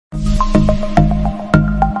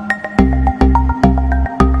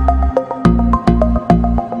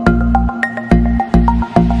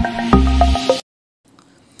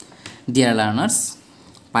Dear learners,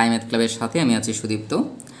 পাই math ক্লাবের সাথে আমি আছি সুদীপ্ত।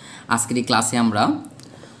 আজকের এই ক্লাসে আমরা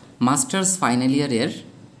মাস্টার্স ফাইনাল ইয়ারের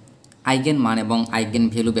আইগেন মান এবং আইগেন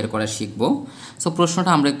ভ্যালু বের করা শিখব। সো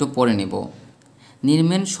প্রশ্নটা আমরা একটু পড়ে নেব।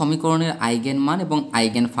 নির্মেন সমীকরণের আইগেন মান এবং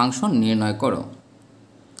আইগেন ফাংশন নির্ণয় করো।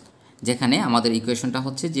 যেখানে আমাদের ইকুয়েশনটা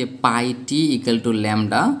হচ্ছে যে পাই T equal to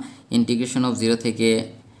lambda integration of 0 থেকে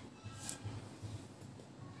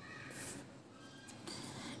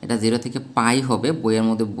এটা 0 থেকে পাই হবে, বইয়ের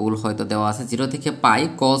মধ্যে ভুল হয়তো দেওয়া আছে, 0 থেকে পাই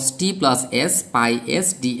cos t প্লাস s পাই s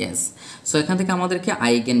ds। সো এখান থেকে আমাদেরকে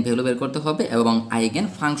আইগেন ভ্যালু বের করতে হবে এবং আইগেন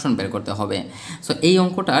ফাংশন বের করতে হবে। সো এই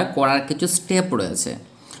অঙ্কটা করার কিছু স্টেপ রয়েছে।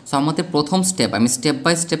 সো আমাদের প্রথম স্টেপ, আমি স্টেপ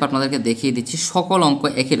বাই স্টেপ আপনাদেরকে দেখিয়ে দিচ্ছি। সকল অঙ্ক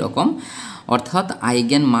একই রকম, অর্থাৎ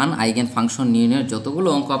আইগেন মান আইগেন ফাংশন নির্ণয়ের যতগুলো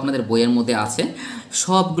অঙ্ক আপনাদের বইয়ের মধ্যে আছে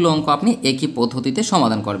সবগুলো অঙ্ক আপনি একই পদ্ধতিতে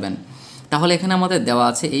সমাধান করবেন। তাহলে এখানে আমাদের দেওয়া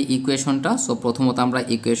আছে এই ইকুয়েশনটা। সো প্রথমত আমরা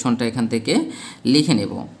ইকুয়েশনটা এখান থেকে লিখে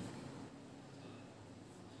নেব।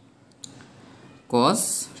 cos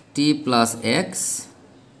t প্লাস এক্স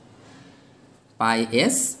পাই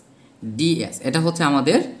এস ডিএস, এটা হচ্ছে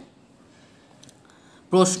আমাদের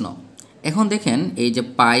প্রশ্ন। এখন দেখেন এই যে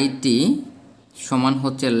পাই টি সমান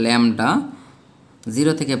হচ্ছে ল্যামডা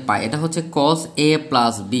 0 থেকে পাই, এটা হচ্ছে cos a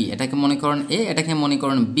প্লাস বি, এটাকে মনে করেন এ, এটাকে মনে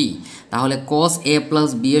করেন বি। তাহলে cos a প্লাস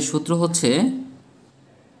বি এর সূত্র হচ্ছে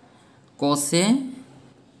cos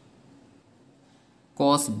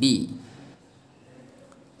বি,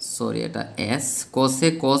 সরি এটা S, cos a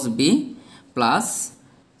cos B plus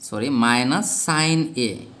minus sine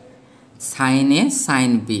A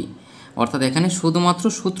sign B, অর্থাৎ এখানে শুধুমাত্র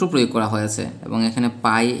সূত্র প্রয়োগ করা হয়েছে এবং এখানে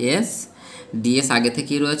পাই এস ডিএস আগে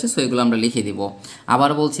থেকেই রয়েছে। সো এগুলো আমরা লিখে দিব।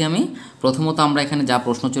 আবার বলছি আমি, প্রথমত আমরা এখানে যা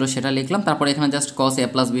প্রশ্ন ছিল সেটা লিখলাম, তারপরে এখানে জাস্ট cos a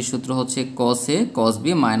প্লাস বির সূত্র হচ্ছে cos a cos b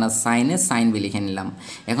minus sine A sign B লিখে নিলাম।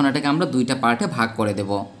 এখন এটাকে আমরা দুইটা পার্টে ভাগ করে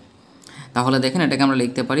দেব। তাহলে দেখেন এটাকে আমরা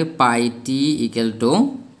লিখতে পারি পাই টি ইকুয়াল টু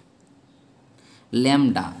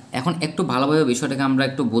ল্যামডা। এখন একটু ভালোভাবে বিষয়টাকে আমরা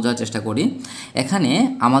একটু বোঝার চেষ্টা করি। এখানে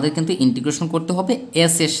আমাদের কিন্তু ইন্টিগ্রেশন করতে হবে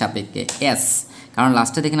এস এর সাপেক্ষে, এস, কারণ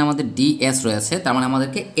লাস্টে দেখেন আমাদের ডিএস রয়েছে, তার মানে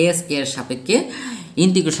আমাদেরকে এস এর সাপেক্ষে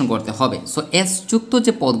ইন্টিগ্রেশন করতে হবে। সো এস যুক্ত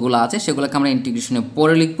যে পদগুলো আছে সেগুলোকে আমরা ইন্টিগ্রেশনের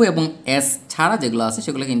পরে লিখবো এবং এস ছাড়া যেগুলো আছে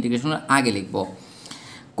সেগুলোকে ইন্টিগ্রেশনের আগে লিখব।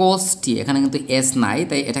 cos t, এখানে কিন্তু এস নাই,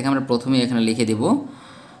 তাই এটাকে আমরা প্রথমে এখানে লিখে দিব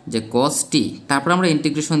যে cos t, তারপর আমরা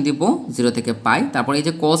ইন্টিগ্রেশন দিব 0 থেকে পাই, তারপর এই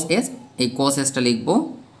যে cos s, এই cos sটা লিখব,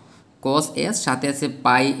 cos s সাথে আছে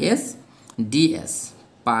পাই s ds,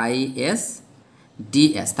 পাই s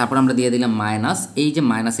ds, তারপর আমরা দিয়ে দিলাম মাইনাস, এই যে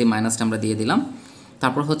মাইনাস, এই মাইনাসটা আমরা দিয়ে দিলাম,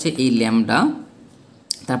 তারপর হচ্ছে এই ল্যামডা,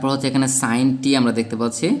 তারপর হচ্ছে এখানে সাইন টি আমরা দেখতে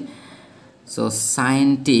পাচ্ছি। So sign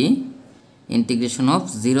T integration of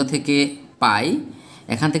 0 থেকে পাই,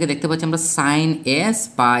 এখান থেকে দেখতে পাচ্ছি আমরা সাইন এস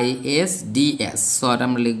পাই এস ডিএস। সো এটা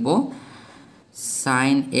আমরা লিখব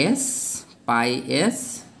সাইন এস পাই এস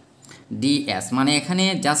ডিএস, মানে এখানে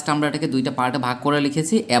জাস্ট আমরা এটাকে দুইটা পার্টে ভাগ করে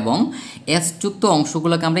লিখেছি এবং এস যুক্ত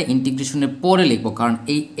অংশগুলোকে আমরা ইন্টিগ্রেশনের পরে লিখব, কারণ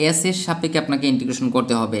এই এস এর সাপেক্ষে আপনাকে ইন্টিগ্রেশন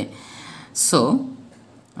করতে হবে। সো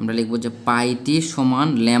আমরা লিখব যে পাই টি সমান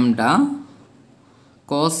lambda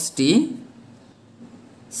cos t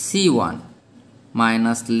c1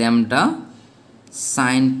 minus lambda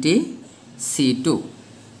sign টি c2,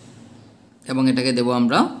 এবং এটাকে দেব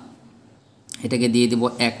আমরা, এটাকে দিয়ে দেব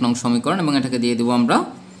 1 নং সমীকরণ এবং এটাকে দিয়ে দেব আমরা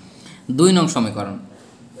 2 নং সমীকরণ।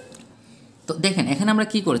 তো দেখেন এখানে আমরা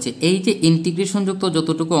কি করেছি, এই যে ইন্টিগ্রেশন যুক্ত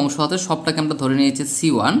যতটুকু অংশ আছে সবটাকে আমরা ধরে নিয়েছি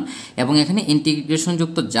c1 এবং এখানে ইন্টিগ্রেশন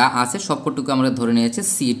যুক্ত যা আছে সবটুকু আমরা ধরে নিয়েছি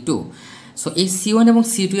c2। সো এই c1 এবং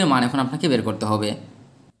c2 এর মান এখন আপনাকে বের করতে হবে,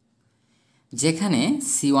 যেখানে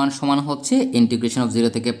c1 সমান হচ্ছে ইন্টিগ্রেশন অফ 0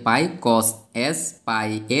 থেকে পাই cos s পাই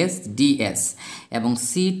s ds এবং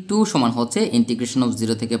c2 সমান হচ্ছে ইন্টিগ্রেশন অফ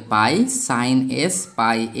 0 থেকে পাই sin s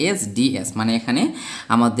পাই s ds, মানে এখানে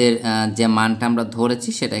আমাদের যে মানটা আমরা ধরেছি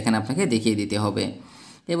সেটা এখানে আপনাকে দেখিয়ে দিতে হবে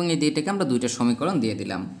এবং এই দুইটাকে আমরা দুইটা সমীকরণ দিয়ে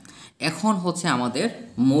দিলাম। এখন হচ্ছে আমাদের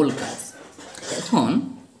মূল কাজ। এখন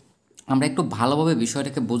আমরা একটু ভালোভাবে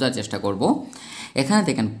বিষয়টাকে বোঝার চেষ্টা করব। এখানে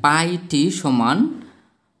দেখেন পাই টি সমান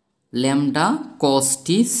ল্যামডা cos t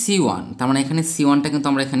c1, তার মানে এখানে c1টা কিন্তু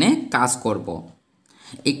আমরা এখানে কাজ করব।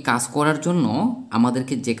 এই কাজ করার জন্য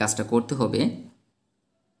আমাদেরকে যে কাজটা করতে হবে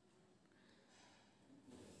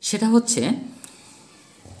সেটা হচ্ছে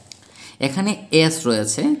এখানে s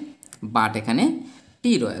রয়েছে বাট এখানে t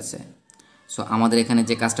রয়েছে। সো আমাদের এখানে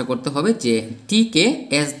যে কাজটা করতে হবে যে t কে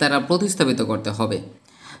s দ্বারা প্রতিস্থাপিত করতে হবে।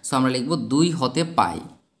 সো আমরা লিখব 2 হতে পাই।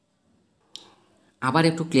 আবার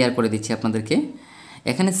একটু ক্লিয়ার করে দিচ্ছি আপনাদেরকে,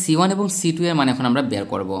 এখানে c1 এবং c2 এর মান এখন আমরা বের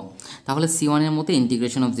করব। তাহলে c1 এর মধ্যে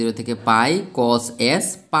ইন্টিগ্রেশন অফ 0 থেকে পাই cos s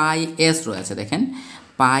পাই s রয়েছে, দেখেন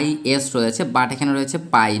পাই s রয়েছে বাট এখানে রয়েছে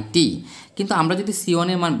পাই t, কিন্তু আমরা যদি c1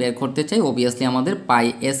 এর মান বের করতে চাই অবভিয়াসলি আমাদের পাই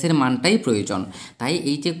s এর মানটাই প্রয়োজন। তাই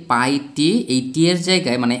এই যে পাই টি, এই টি এর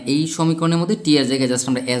জায়গায় মানে এই সমীকরণের মধ্যে টি এর জায়গায় জাস্ট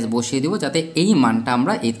আমরা s বসিয়ে দিব যাতে এই মানটা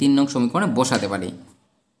আমরা এই 3 নং সমীকরণে বসাতে পারি।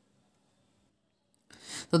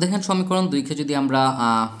 তো দেখেন সমীকরণ 2 যদি আমরা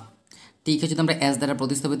টিকে যদি আমরা s দ্বারা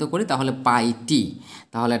প্রতিস্থাপিত করি তাহলে পাই টি,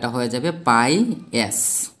 তাহলে এটা হয়ে যাবে পাই s।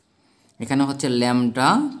 এখানে হচ্ছে ল্যামডা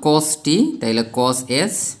cos টি, তাইলে cos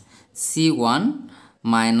s c1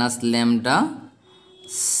 minus lambda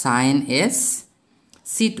sign s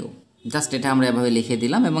c2। Just এটা আমরা এভাবে লিখে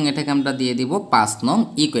দিলাম এবং এটাকে আমরা দিয়ে দিব 5 নং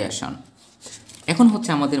ইকুয়েশন। এখন হচ্ছে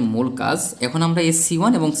আমাদের মূল কাজ, এখন আমরা এই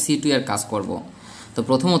c1 এবং c2 এর কাজ করব। তো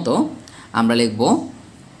প্রথমত আমরা লিখব,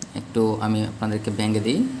 একটু আমি আপনাদেরকে ভেঙে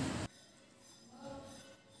দিই।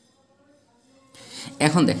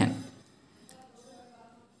 এখন দেখেন,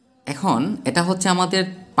 এখন এটা হচ্ছে আমাদের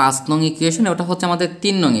 5 নং ইকুয়েশন, ওটা হচ্ছে আমাদের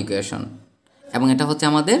 3 নং ইকুয়েশন এবং এটা হচ্ছে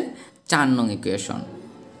আমাদের 4 নং ইকুয়েশন।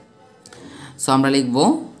 সো আমরা লিখব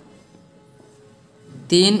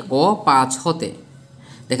 3 ও 5 হতে।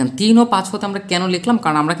 দেখেন 3 ও 5 হতে আমরা কেন লিখলাম,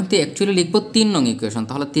 কারণ আমরা কিন্তু অ্যাকচুয়ালি লিখব 3 নং ইকুয়েশন।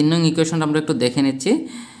 তাহলে 3 নং ইকুয়েশনটা আমরা একটু দেখে নিচ্ছি।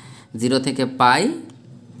 0 থেকে পাই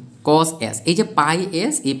cos s, এই যে পাই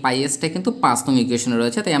s, এই পাই sটা কিন্তু 5 নং ইকুয়েশনে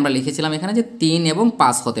রয়েছে, তাই আমরা লিখেছিলাম এখানে যে 3 এবং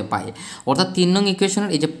 5 হতে পাই, অর্থাৎ 3 নং ইকুয়েশনের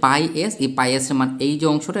এই যে পাই s, এই পাই s এর মান এই যে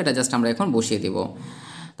অংশটা এটা জাস্ট আমরা এখন বসিয়ে দেব।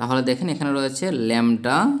 তাহলে দেখেন এখানে রয়েছে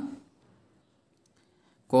lambda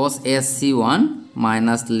cos s c1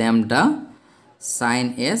 minus lambda sign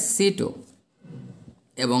s c2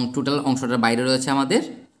 এবং টোটাল অংশটার বাইরে রয়েছে আমাদের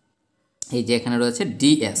এই যে এখানে রয়েছে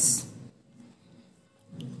ds।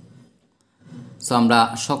 সো আমরা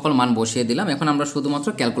সকল মান বসিয়ে দিলাম, এখন আমরা শুধুমাত্র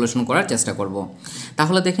ক্যালকুলেশন করার চেষ্টা করব।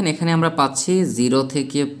 তাহলে দেখেন এখানে আমরা পাচ্ছি 0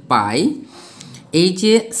 থেকে পাই, এই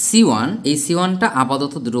যে c1, এই c1টা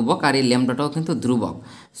আপাতত ধ্রুবক আর এই ল্যামডাটাও কিন্তু ধ্রুবক।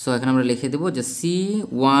 সো এখানে আমরা লিখে দেব যে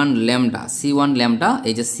c1 ল্যামডা,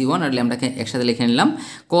 এই যে c1 আর ল্যামডাকে একসাথে লিখে নিলাম।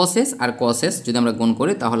 cos s আর cos s যদি আমরা গুণ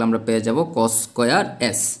করি তাহলে আমরা পেয়ে যাব cos স্কয়ার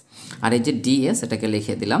s, আর এই যে ds এটাকে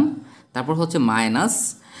লিখে দিলাম। তারপর হচ্ছে মাইনাস,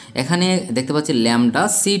 এখানে দেখতে পাচ্ছি ল্যামডা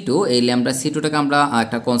c2, এই ল্যামডা c2টাকে আমরা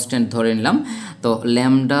একটা কনস্ট্যান্ট ধরে নিলাম। তো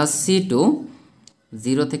ল্যামডা c2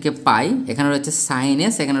 0 থেকে পাই, এখানে রয়েছে সাইন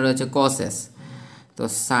s, এখানে রয়েছে cos s, তো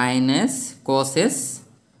sign s cos s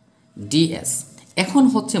ds। এখন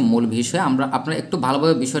হচ্ছে মূল বিষয়, আপনারা একটু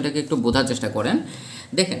ভালোভাবে বিষয়টাকে একটু বোঝার চেষ্টা করেন।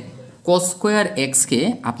 দেখেন cos স্কয়ার x কে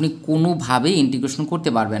আপনি কোনোভাবেই ইন্টিগ্রেশন করতে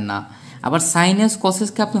পারবেন না, আবার সাইন s cos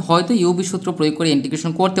s কে আপনি হয়তো ইউবি সূত্র প্রয়োগ করে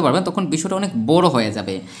ইন্টিগ্রেশন করতে পারবেন, তখন বিষয়টা অনেক বড় হয়ে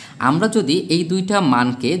যাবে। আমরা যদি এই দুইটা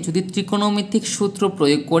মানকে যদি ত্রিকোণমিতিক সূত্র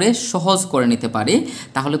প্রয়োগ করে সহজ করে নিতে পারি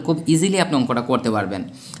তাহলে খুব ইজিলি আপনি অঙ্কটা করতে পারবেন।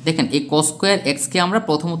 দেখেন এই cos স্কয়ার x কে আমরা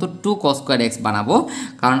প্রথমত 2 cos স্কয়ার x বানাবো,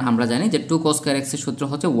 কারণ আমরা জানি যে 2 cos স্কয়ার x এর সূত্র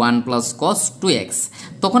হচ্ছে 1 প্লাস cos 2x।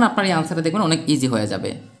 তখন আপনার এই আনসারটা দেখবেন অনেক ইজি হয়ে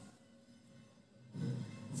যাবে।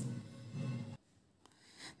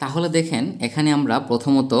 তাহলে দেখেন এখানে আমরা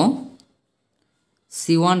প্রথমত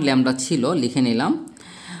c1 ল্যামডা ছিল লিখে নিলাম,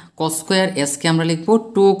 cos স্কয়ার s কে আমরা লিখব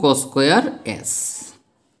 2 cos স্কয়ার s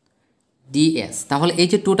ds। তাহলে এই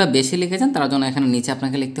যে 2টা বেশি লিখেছেন তার জন্য এখানে নিচে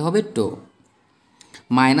আপনাকে লিখতে হবে 2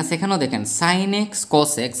 মাইনাস, এখানেও দেখেন sin x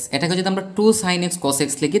cos x, এটাকে যদি আমরা 2 sin x cos x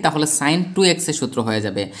লিখি তাহলে sin 2x এর সূত্র হয়ে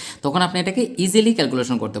যাবে, তখন আপনি এটাকে ইজিলি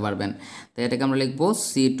ক্যালকুলেশন করতে পারবেন। তাই এটাকে আমরা লিখব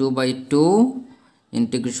c2/2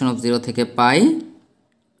 ইন্টিগ্রেশন অফ 0 থেকে পাই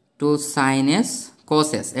 2 sin s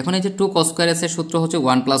cos s। এখন এই যে 2 cos স্কয়ার s এর সূত্র হচ্ছে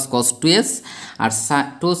 1 প্লাস cos 2s, আর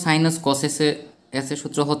 2 sin s cos s এর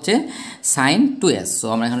সূত্র হচ্ছে sin 2s। সো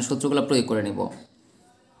আমরা এখানে সূত্রগুলো প্রয়োগ করে নিব।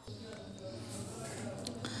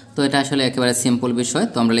 তো এটা আসলে একেবারে সিম্পল বিষয়।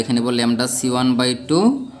 তো আমরা লিখে নেব ল্যামডা c1/2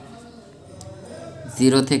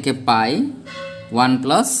 0 থেকে পাই 1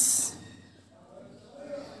 plus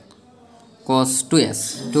cos 2s,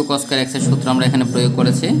 2 cos square x এর সূত্র আমরা এখানে প্রয়োগ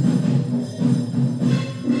করেছি।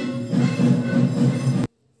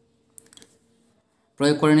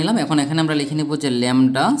 প্রয়োগ করে নিলাম। এখন এখানে আমরা লিখে নেব যে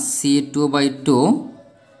ল্যামডা c2/2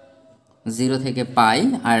 0 থেকে পাই,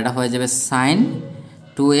 আর এটা হয়ে যাবে sin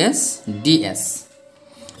 2s ds।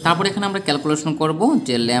 তারপর এখানে আমরা ক্যালকুলেশন করব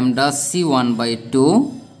যে ল্যামডা c1/2,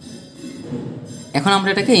 এখন আমরা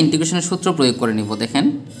এটাকে ইন্টিগ্রেশনের সূত্র প্রয়োগ করে নিব। দেখেন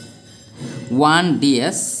 1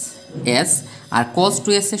 ds s, আর cos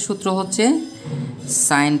 2s এর সূত্র হচ্ছে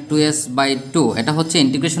sin 2s/2, এটা হচ্ছে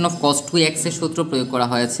ইন্টিগ্রেশন অফ cos 2x এর সূত্র প্রয়োগ করা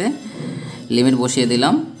হয়েছে। লিমিট বসিয়ে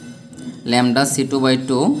দিলাম, ল্যামডা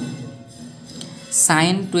c2/2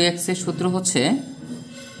 sin 2x এর সূত্র হচ্ছে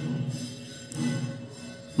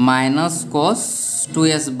মাইনাস cos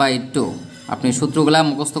 2s/2। আপনি সূত্রগুলো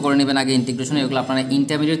মুখস্থ করে নেবেন আগে ইন্টিগ্রেশন, এগুলো আপনারা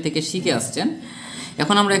ইন্টারমিডিয়েট থেকে শিখে আসছেন।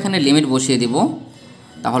 এখন আমরা এখানে লিমিট বসিয়ে দিব,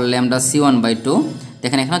 তাহলে ল্যামডা c1/2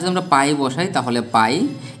 দেখেন এখানে যদি আমরা পাই বসাই তাহলে পাই,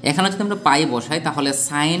 এখানে যদি আমরা পাই বসাই তাহলে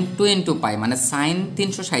সাইন 2 ইন্টু পাই মানে সাইন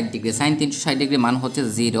 360 ডিগ্রি, সাইন 360 ডিগ্রি মান হচ্ছে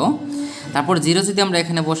 0। তারপর 0 যদি আমরা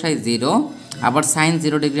এখানে বসাই 0, আবার সাইন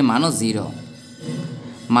 0 ডিগ্রি মানও 0,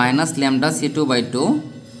 minus lambda c2/2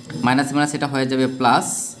 minus minus এটা হয়ে যাবে প্লাস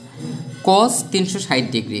কস 360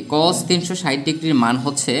 ডিগ্রি, কস 360 ডিগ্রির মান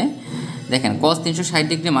হচ্ছে, দেখেন কস 360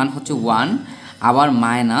 ডিগ্রির মান হচ্ছে 1, আবার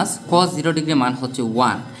মাইনাস কস 0 ডিগ্রির মান হচ্ছে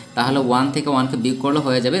 1, তাহলে 1 থেকে 1কে বিয়োগ করলে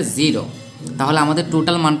হয়ে যাবে 0। তাহলে আমাদের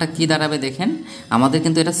টোটাল মানটা কি দাঁড়াবে দেখেন, আমাদের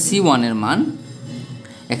কিন্তু এটা c1 এর মান,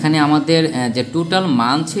 এখানে আমাদের যে টোটাল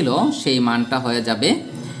মান ছিল সেই মানটা হয়ে যাবে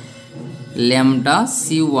ল্যামডা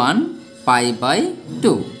c1 π/2,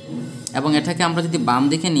 এবং এটাকে আমরা যদি বাম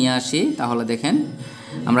দিকে নিয়ে আসি তাহলে দেখেন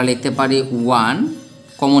আমরা লিখতে পারি 1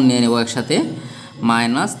 কমন নিয়ে নেব একসাথে,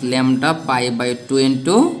 মাইনাস ল্যামডা π/2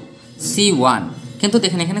 ইন্টু c1। কিন্তু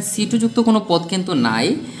দেখেন এখানে c2 যুক্ত কোনো পদ কিন্তু নাই,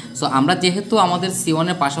 সো আমরা যেহেতু আমাদের c1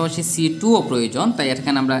 এর পাশাপাশি c2ও প্রয়োজন, তাই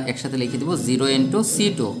এখানে আমরা একসাথে লিখে দেব 0 ইন্টু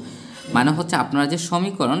c2, মানে হচ্ছে আপনারা যে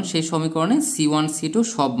সমীকরণ সেই সমীকরণে c1 c2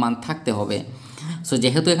 সব মান থাকতে হবে। সো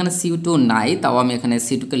যেহেতু এখানে c2 নাই, তাও আমি এখানে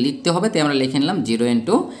c2কে লিখতে হবে, তাই আমরা লিখে নিলাম 0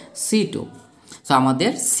 ইন্টু c2। সো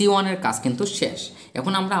আমাদের c1 এর কাজ কিন্তু শেষ।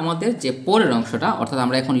 এখন আমরা আমাদের যে পরের অংশটা, অর্থাৎ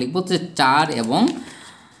আমরা এখন লিখব যে 4 এবং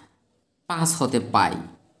 5 হতে পাই,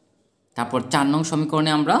 তারপর 4 নং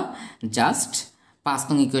সমীকরণে আমরা জাস্ট 5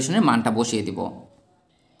 নং ইকুয়েশনের মানটা বসিয়ে দিব।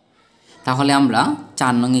 তাহলে আমরা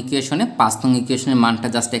 4 নং ইকুয়েশনে 5 নং ইকুয়েশনের মানটা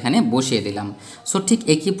জাস্ট এখানে বসিয়ে দিলাম। সো ঠিক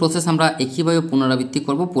একই প্রসেস আমরা একইভাবে পুনরাবৃত্তি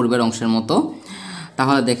করব পূর্বের অংশের মতো।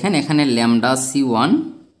 তাহলে দেখেন এখানে ল্যামডা c1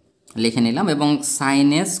 লিখে নিলাম এবং সাইন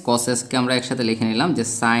এস কস এসকে আমরা একসাথে লিখে নিলাম যে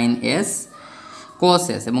সাইন এস কস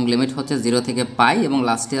এস, এবং লিমিট হচ্ছে 0 থেকে পাই, এবং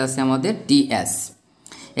লাস্টে আছে আমাদের ds।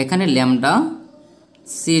 এখানে ল্যামডা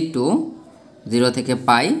c2 0 থেকে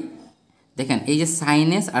পাই, দেখেন এই যে সাইন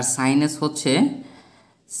এস আর সাইন এস হচ্ছে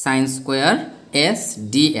সাইন স্কোয়ার এস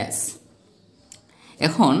ds।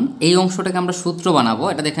 এখন এই অংশটাকে আমরা সূত্র বানাবো,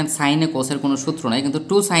 এটা দেখেন সাইনে কোসের কোনো সূত্র নাই, কিন্তু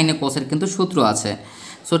 2 সাইনে কোসের কিন্তু সূত্র আছে।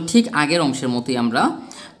 সো ঠিক আগের অংশের মতোই আমরা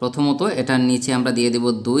প্রথমত এটার নিচে আমরা দিয়ে দেব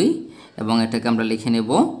 2, এবং এটাকে আমরা লিখে নেব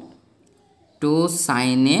 2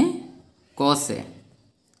 সাইনে কোসে।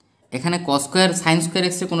 এখানে কস স্কোয়ার সাইন স্কোয়ার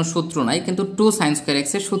এক্সের কোনো সূত্র নাই, কিন্তু 2 সাইন স্কোয়ার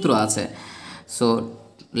এক্সের সূত্র আছে। সো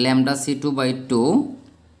ল্যামডা c2/2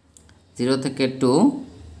 0 থেকে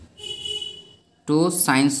 2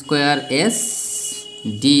 সাইন স্কোয়ার এস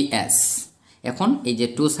ds। এখন এই যে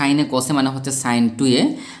 2 সাইনে কোসে মানে হচ্ছে সাইন 2a,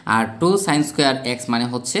 আর 2 সাইন স্কোয়ার এক্স মানে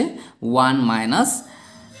হচ্ছে 1 মাইনাস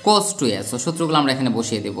cos 2a। সো সূত্রগুলো আমরা এখানে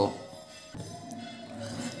বসিয়ে দেব।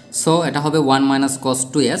 সো এটা হবে 1 মাইনাস cos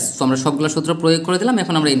 2s। সো আমরা সবগুলো সূত্র প্রয়োগ করে দিলাম,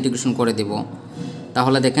 এখন আমরা ইন্টিগ্রেশন করে দেব।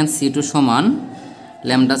 তাহলে দেখেন c2 সমান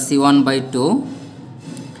ল্যামডা c1/2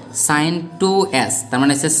 সাইন 2s, তার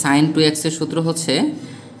মানে হচ্ছে সাইন 2x এর সূত্র হচ্ছে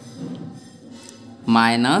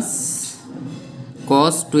মাইনাস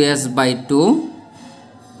cos 2s/2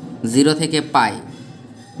 0 থেকে পাই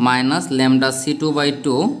মাইনাস ল্যামডা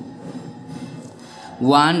c2/2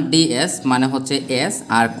 1 ds মানে হচ্ছে s,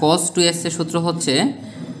 আর cos 2s এর সূত্র হচ্ছে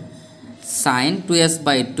সাইন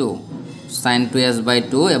 2s/2 সাইন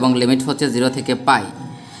 2s/2, এবং লিমিট হচ্ছে 0 থেকে পাই।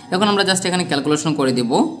 এখন আমরা জাস্ট এখানে ক্যালকুলেশন করে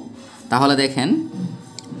দিব। তাহলে দেখেন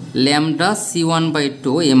ল্যামডা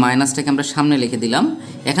c1/2 এই মাইনাসটাকে আমরা সামনে লিখে দিলাম,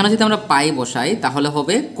 এখানে যদি আমরা পাই বসাই তাহলে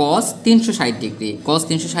হবে cos 360 ডিগ্রি, cos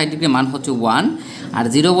 360 ডিগ্রি মান হচ্ছে 1, আর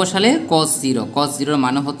 0 বসালে cos 0, cos 0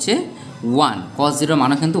 মান হচ্ছে 1, cos 0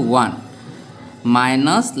 মান কিন্তু 1,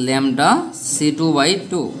 মাইনাস ল্যামডা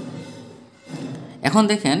c2/2। এখন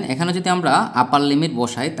দেখেন এখানে যদি আমরা আপার লিমিট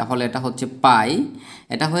বসাই তাহলে এটা হচ্ছে পাই,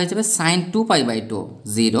 এটা হয়ে যাবে সাইন 2π/2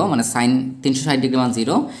 0, মানে সাইন 360 ডিগ্রি মান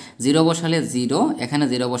 0, 0 বসালে 0, এখানে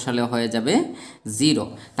 0 বসালে হয়ে যাবে 0।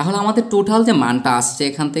 তাহলে আমাদের টোটাল যে মানটা আসছে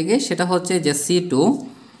এখান থেকে সেটা হচ্ছে যে c2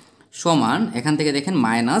 সমান, এখান থেকে দেখেন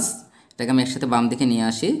মাইনাস, এটাকে আমি একসাথে বাম দিকে নিয়ে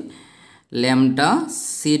আসি, ল্যামডা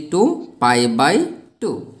c2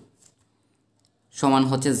 π/2 সমান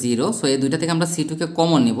হচ্ছে 0। সো এই দুইটা থেকে আমরা c2কে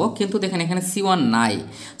কমন নিব, কিন্তু দেখেন এখানে c1 নাই,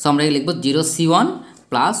 সো আমরা লিখব 0 c1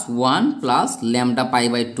 plus 1 plus lambda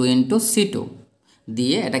π/2 into c2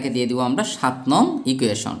 দিয়ে এটাকে দিয়ে দিব আমরা 7 নং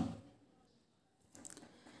ইকুয়েশন।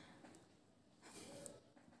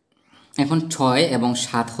 এখন 6 এবং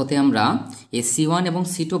 7 হতে আমরা এই c1 এবং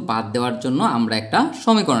c2 বাদ দেওয়ার জন্য আমরা একটা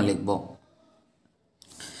সমীকরণ লিখব।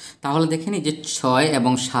 তাহলে দেখেন এই যে 6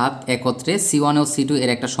 এবং 7 একত্রে c1 ও c2 এর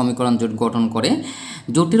একটা সমীকরণ জোট গঠন করে,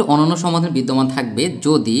 জোটটির অনন্য সমাধান বিদ্যমান থাকবে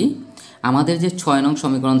যদি আমাদের যে 6 নং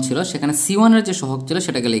সমীকরণ ছিল সেখানে c1 এর যে সহগ ছিল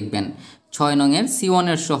সেটাকে লিখবেন 6 নং এর c1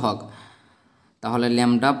 এর সহগ, তাহলে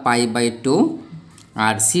ল্যামডা π/2,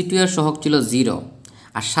 আর c2 এর সহগ ছিল 0,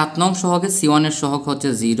 আর 7 নং সহগে C1 এর সহগ হচ্ছে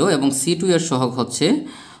 0 এবং C2 এর সহগ হচ্ছে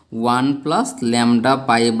 1 plus lambda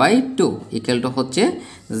pi by 2 equal to হচ্ছে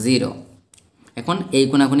 0। এখন এই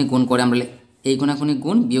কোণাকুণি গুণ করে আমরা এই কোণাকুণি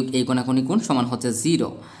গুণ বিয়োগ এই কোণাকুণি গুণ সমান হচ্ছে 0।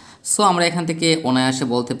 সো আমরা এখান থেকে অনায়াসে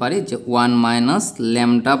বলতে পারি যে 1 minus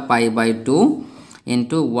lambda pi by 2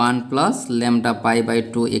 into 1 plus lambda pi by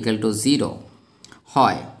 2 equal to 0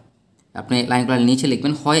 হয়। আপনি লাইনগুলো নিচে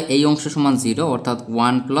লিখবেন, হয় এই অংশ সমান 0 অর্থাৎ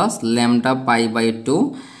 1 plus lambda pi by 2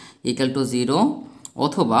 equal to 0,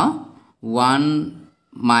 অথবা 1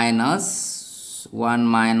 minus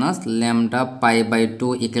lambda pi by 2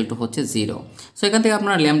 equal to হচ্ছে 0। সো এখান থেকে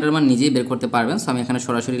আপনারা ল্যামডার মান নিজেই বের করতে পারবেন। সো আমি এখানে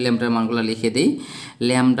সরাসরি ল্যামডার মানগুলো লিখে দিই।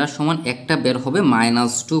 ল্যামডা সমান একটা বের হবে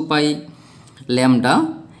 -2 পাই ল্যামডা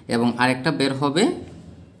এবং আরেকটা বের হবে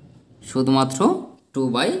শুধুমাত্র 2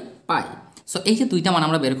 বাই পাই। সো এই যে দুইটা মান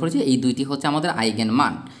আমরা বের করেছি, এই দুইটি হচ্ছে আমাদের আইগেন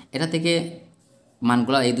মান। এটা থেকে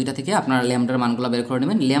মানগুলো, এই দুইটা থেকে আপনারা ল্যামডার মানগুলো বের করে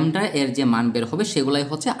নেবেন। ল্যামডা এর যে মান বের হবে সেগুলাই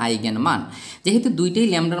হচ্ছে আইগেন মান। যেহেতু দুইটাই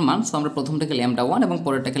ল্যামডার মান, সো আমরা প্রথমটাকে ল্যামডা 1 এবং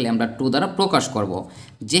পরেরটাকে ল্যামডা 2 দ্বারা প্রকাশ করব।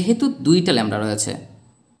 যেহেতু দুইটা ল্যামডা রয়েছে,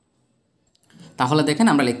 তাহলে দেখেন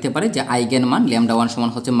আমরা লিখতে পারি যে আইগেন মান ল্যামডা 1 সমান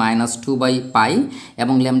হচ্ছে -2 বাই পাই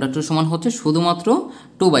এবং ল্যামডা 2 সমান হচ্ছে শুধুমাত্র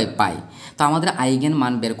 2 বাই পাই। তো আমাদের আইগেন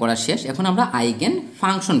মান বের করা শেষ। এখন আমরা আইগেন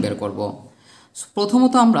ফাংশন বের করব।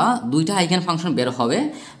 প্রথমত আমরা দুইটা আইগেন ফাংশন বের হবে।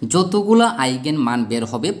 যতগুলো আইগেন মান বের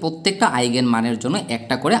হবে প্রত্যেকটা আইগেন মানের জন্য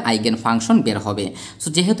একটা করে আইগেন ফাংশন বের হবে। সো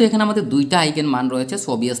যেহেতু এখানে আমাদের দুইটা আইগেন মান রয়েছে, সো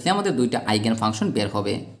অবভিয়াসলি আমাদের দুইটা আইগেন ফাংশন বের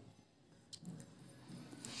হবে।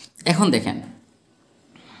 এখন দেখেন,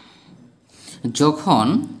 যখন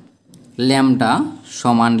ল্যামডা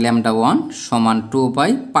সমান ল্যামডা 1 সমান 2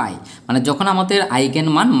 বাই পাই, মানে যখন আমাদের আইগেন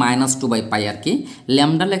মান -2 বাই পাই আর কি।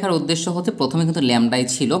 ল্যামডা লেখার উদ্দেশ্য হচ্ছে প্রথমে কিন্তু ল্যামডাই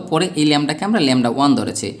ছিল, পরে এই ল্যামডাকে আমরা ল্যামডা 1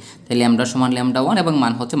 ধরেছি। তাই ল্যামডা সমান ল্যামডা 1 এবং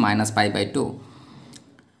মান হচ্ছে -π/2।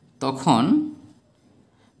 তখন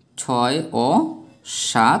 6 ও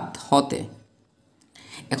 7 হতে।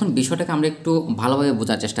 এখন বিষয়টাকে আমরা একটু ভালোভাবে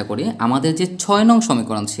বোঝার চেষ্টা করি। আমাদের যে 6 নং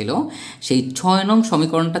সমীকরণ ছিল, সেই 6 নং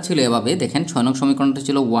সমীকরণটা ছিল এভাবে। দেখেন 6 নং সমীকরণটা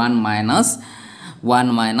ছিল 1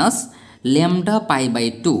 minus lambda pi by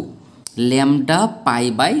 2, lambda pi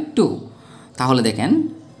by 2। তাহলে দেখেন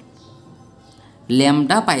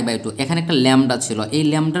ল্যামডা পাই বাই 2, এখানে একটা ল্যামডা ছিল, এই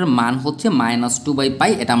ল্যামডার মান হচ্ছে -2 বাই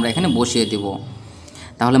পাই, এটা আমরা এখানে বসিয়ে দেব।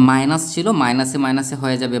 তাহলে মাইনাস ছিল, মাইনাসে মাইনাসে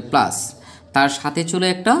হয়ে যাবে প্লাস, তার সাথে ছিল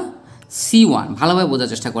একটা C1, ভালোভাবে বোঝার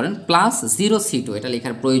চেষ্টা করেন, প্লাস 0 C2, এটা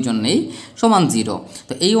লেখার প্রয়োজন নেই, সমান 0।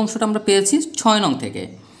 তো এই অংশটা আমরা পেয়েছি 6 নং থেকে।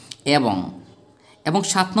 এবং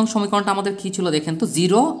 7 নং সমীকরণটা আমাদের কী ছিল দেখেন তো,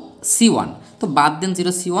 0 C1, তো বাদ দেন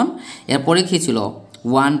 0 C1। এরপরে কী ছিল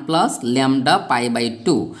 1 প্লাস ল্যামডা পাই বাই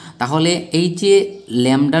 2। তাহলে এই যে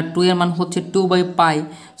ল্যামডা 2 এর মান হচ্ছে 2 বাই পাই।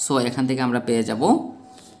 সো এখান থেকে আমরা পেয়ে যাব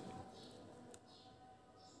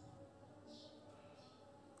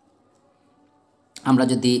আমরা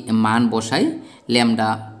যদি মান বসাই ল্যামডা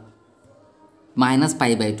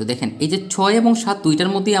 -π/2, দেখেন এই যে 6 এবং 7 দুইটার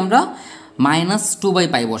মধ্যেই আমরা -2 বাই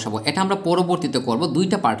পাই বসাবো। এটা আমরা পরবর্তীতে করব,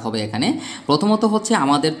 দুইটা পার্ট হবে এখানে। প্রথমত হচ্ছে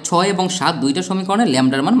আমাদের 6 এবং 7 দুইটা সমীকরণে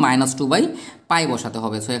ল্যামডার মান -2 বাই পাই বসাতে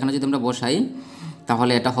হবে। সো এখানে যদি আমরা বসাই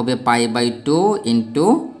তাহলে এটা হবে π/2 into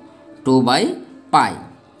 2 by pi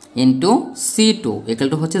into C2 equal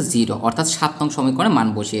to হচ্ছে 0, অর্থাৎ 7 নং সমীকরণে মান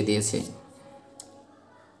বসিয়ে দিয়েছে।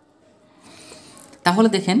 তাহলে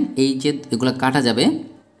দেখেন এই যে এগুলো কাটা যাবে,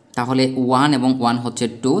 তাহলে 1 এবং 1 হচ্ছে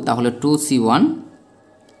 2, তাহলে 2C1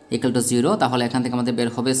 ইকুয়াল টু 0। তাহলে এখান থেকে আমাদের বের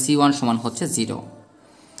হবে C1 সমান হচ্ছে 0।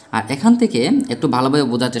 আর এখান থেকে একটু ভালোভাবে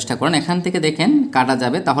বোঝার চেষ্টা করেন, এখান থেকে দেখেন কাটা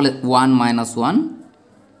যাবে, তাহলে 1 - 1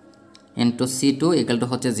 ইন্টু C2 ইকুয়াল টু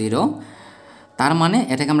হচ্ছে 0। তার মানে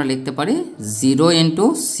এটাকে আমরা লিখতে পারি 0 ইন্টু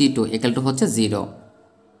C2 ইকুয়াল টু হচ্ছে 0।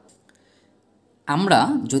 আমরা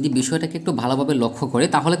যদি বিষয়টাকে একটু ভালোভাবে লক্ষ্য করি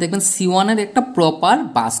তাহলে দেখবেন C1 এর একটা প্রপার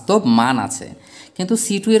বাস্তব মান আছে, কিন্তু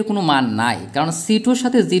C2 এর কোনো মান নাই, কারণ C2 এর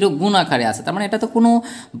সাথে 0 গুণ আকারে আছে, তার মানে এটা তো কোনো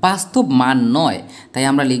বাস্তব মান নয়। তাই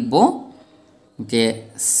আমরা লিখব যে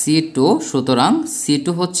C2, সুতরাং C2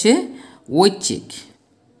 হচ্ছে ঐচ্ছিক,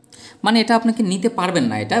 মানে এটা আপনাকে নিতে পারবেন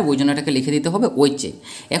না, এটা ওই জন্য এটাকে লিখে দিতে হবে ঐচ্ছিক।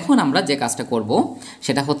 এখন আমরা যে কাজটা করব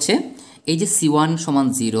সেটা হচ্ছে এই যে C1 সমান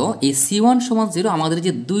 0, এই C1 সমান 0 আমাদের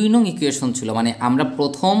যে 2 নং ইকুয়েশন ছিল, মানে আমরা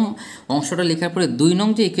প্রথম অংশটা লেখার পরে 2 নং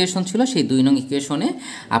যে ইকুয়েশন ছিল সেই 2 নং ইকুয়েশনে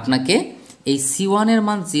আপনাকে এই C1 এর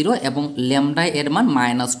মান 0 এবং ল্যামডা এর মান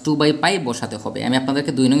 -2 বাই পাই বসাতে হবে। আমি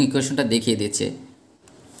আপনাদেরকে 2 নং ইকুয়েশনটা দেখিয়ে দিচ্ছি।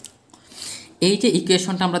 এই যে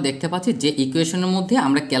ইকুয়েশনটা আমরা দেখতে পাচ্ছি, যে ইকুয়েশনের মধ্যে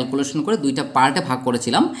আমরা ক্যালকুলেশন করে দুইটা পার্টে ভাগ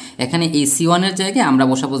করেছিলাম। এখানে এই C1 এর জায়গায় আমরা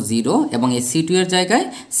বসাবো 0 এবং এই C2 এর জায়গায়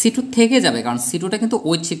C2 থেকে যাবে, কারণ C2টা কিন্তু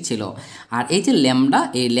ঐচ্ছিক ছিল। আর এই যে ল্যামডা,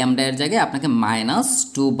 এই ল্যামডা এর জায়গায় আপনাকে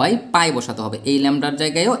 -2/π বসাতে হবে, এই ল্যামডার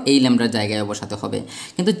জায়গায়ও এই ল্যামডার জায়গায়ও বসাতে হবে।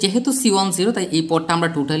 কিন্তু যেহেতু C1 0, তাই এই পদটা আমরা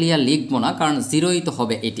টোটালি আর লিখবো না, কারণ 0ই তো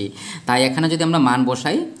হবে এটি। তাই এখানে যদি আমরা মান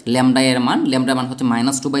বসাই, ল্যামডা এর মান হচ্ছে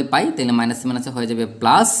 -2/π, তাহলে মাইনাসে মাইনাসে হয়ে যাবে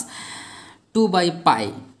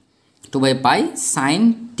 +2/π sin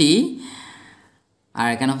t, আর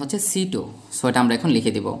এখানে হচ্ছে C2, সো এটা আমরা এখন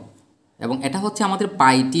লিখে দিব। এবং এটা হচ্ছে আমাদের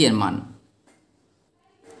πt এর মান।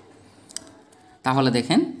 তাহলে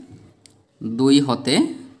দেখেন 2 হতে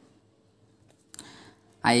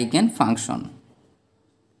আইগেন ফাংশন,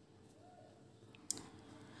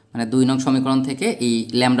 মানে 2 নং সমীকরণ থেকে এই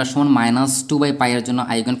ল্যামডা সমান -2/π এর জন্য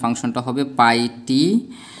আইগেন ফাংশনটা হবে πt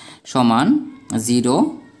সমান 0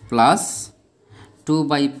 plus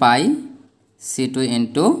 2/π C2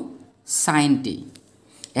 into sin t।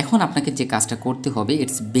 এখন আপনাকে যে কাজটা করতে হবে,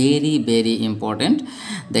 ইটস ভেরি ভেরি ইম্পর্ট্যান্ট।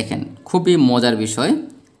 দেখেন, খুবই মজার বিষয়।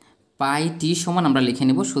 πt সমান আমরা লিখে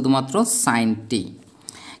নেব শুধুমাত্র sin t।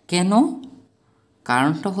 কেন?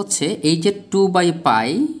 কারণটা হচ্ছে এই যে 2/π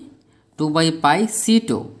C2,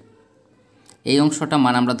 এই অংশটা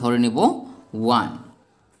মান আমরা ধরে নেব 1।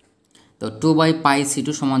 তো 2/π C2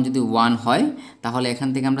 সমান যদি 1 হয়, তাহলে এখান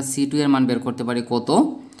থেকে আমরা C2 এর মান বের করতে পারি কত,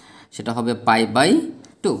 সেটা হবে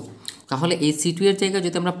π/2। তাহলে এই C2 এর জায়গায়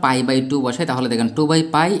যদি আমরা π/2 বসাই, তাহলে দেখেন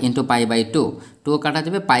 2/π ইন্টু π/2, 2 কাটা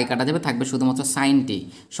যাবে, পাই কাটা যাবে, থাকবে শুধুমাত্র sin t।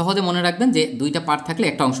 সহজে মনে রাখবেন যে দুইটা পার্ট থাকলে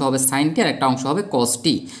একটা অংশ হবে sin t আর একটা অংশ হবে cos t।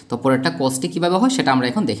 তো পরেরটা cos t কীভাবে হয় সেটা আমরা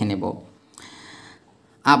এখন দেখে নেব।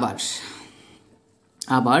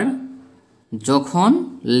 আবার যখন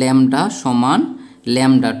λ2 সমান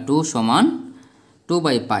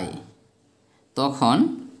 2/π, তখন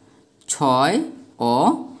 6 ও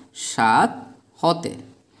 7 হতে,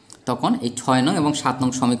 তখন এই 6 নং এবং 7 নং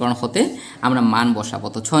সমীকরণ হতে আমরা মান বসাবো।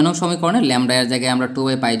 তো 6 নং সমীকরণে ল্যামডা এর জায়গায় আমরা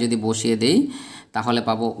 2/π যদি বসিয়ে দেই, তাহলে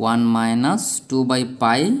পাবো 1 - 2/π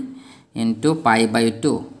ইন্টু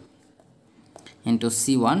π/2 ইন্টু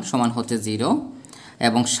C1 সমান হচ্ছে 0।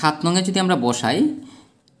 এবং 7 নংয়ে যদি আমরা বসাই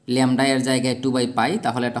ল্যামডা এর জায়গায় 2/π,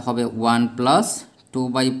 তাহলে এটা হবে 1 প্লাস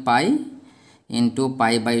 2/π ইন্টু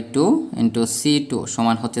π/2 ইন্টু C2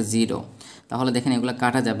 সমান হচ্ছে 0। তাহলে দেখেন এগুলো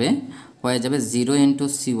কাটা যাবে, হয়ে যাবে 0 ইন্টু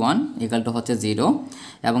C1 ইকাল টু হচ্ছে 0।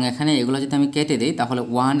 এবং এখানে এগুলো যদি আমি কেটে দিই, তাহলে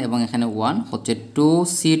 1 এবং এখানে 1 হচ্ছে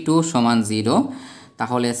 2C2 সমান 0।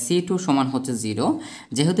 তাহলে C2 সমান হচ্ছে 0।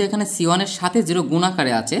 যেহেতু এখানে C1 এর সাথে 0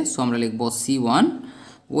 গুণাকারে আছে, সো আমরা লিখব C1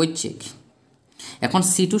 ঐচ্ছিক। এখন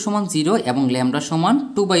C2 সমান 0 এবং ল্যামডা সমান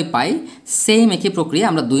 2/π, সেম একই প্রক্রিয়া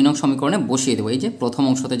আমরা 2 নং সমীকরণে বসিয়ে দেবো। এই যে প্রথম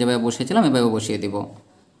অংশতে যেভাবে বসিয়েছিলাম এভাবে বসিয়ে দেব।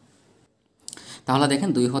 তাহলে দেখেন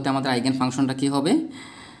 2 হতে আমাদের আইগেন ফাংশনটা কি হবে,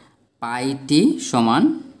 πt সমান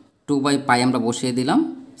 2/π আমরা বসিয়ে দিলাম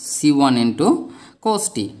C1 into cos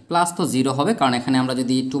t, plus তো 0 হবে, কারণ এখানে আমরা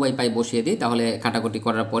যদি 2/π বসিয়ে দিই তাহলে কাটাকুটি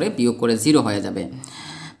করার পরে বিয়োগ করে 0 হয়ে যাবে।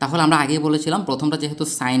 তাহলে আমরা আগেই বলেছিলাম প্রথমটা যেহেতু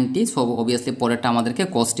sin t, সো অবভিয়াসলি পরেরটা আমাদেরকে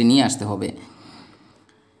cos t নিয়ে আসতে হবে।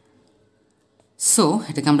 সো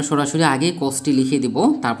এটাকে আমরা সরাসরি আগেই cos t লিখে দিব।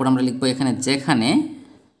 তারপর আমরা লিখব এখানে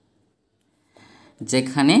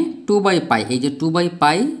যেখানে 2/π, এই যে 2/π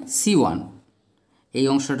C1, এই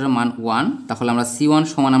অংশটার মান 1, তাহলে আমরা C1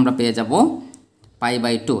 সমান আমরা পেয়ে যাব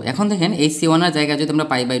π/2। এখন দেখেন এই C1 এর জায়গায় যদি আমরা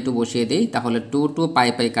π/2 বসিয়ে দিই, তাহলে 2 π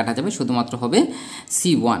কাটা যাবে, শুধুমাত্র হবে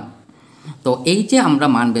C1। তো এই যে আমরা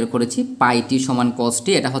মান বের করেছি πt সমান cos t,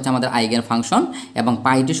 এটা হচ্ছে আমাদের আইগেন ফাংশন, এবং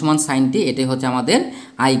πt সমান sin t, এটাই হচ্ছে আমাদের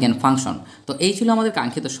আইগেন ফাংশন। তো এই ছিল আমাদের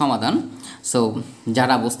কাঙ্ক্ষিত সমাধান। সো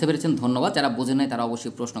যারা বুঝতে পেরেছেন ধন্যবাদ, যারা বুঝেন নাই তারা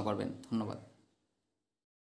অবশ্যই প্রশ্ন করবেন। ধন্যবাদ।